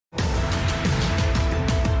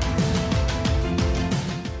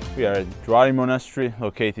We are at Jvari Monastery,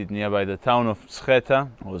 located nearby the town of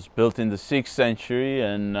Mtskheta. It was built in the 6th century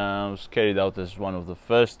and was carried out as one of the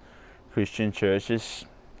first Christian churches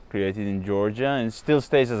created in Georgia, and it still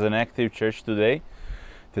stays as an active church today.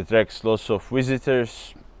 It attracts lots of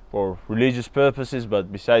visitors for religious purposes,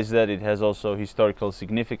 but besides that it has also historical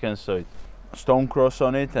significance. So it stone cross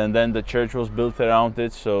on it, and then the church was built around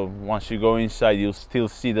it, so once you go inside you'll still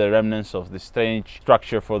see the remnants of the strange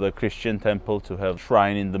structure for the Christian temple to have a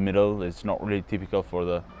shrine in the middle. It's not really typical for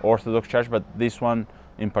the Orthodox church, but this one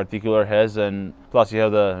in particular has, and plus you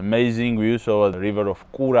have the amazing views of the river of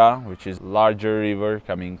Kura, which is a larger river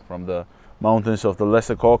coming from the mountains of the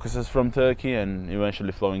Lesser Caucasus from Turkey and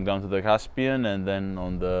eventually flowing down to the Caspian, and then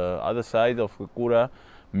on the other side of the Kura,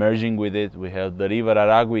 merging with it, we have the river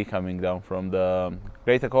Aragvi coming down from the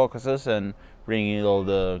Greater Caucasus and bringing all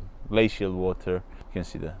the glacial water. You can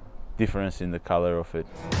see the difference in the color of it.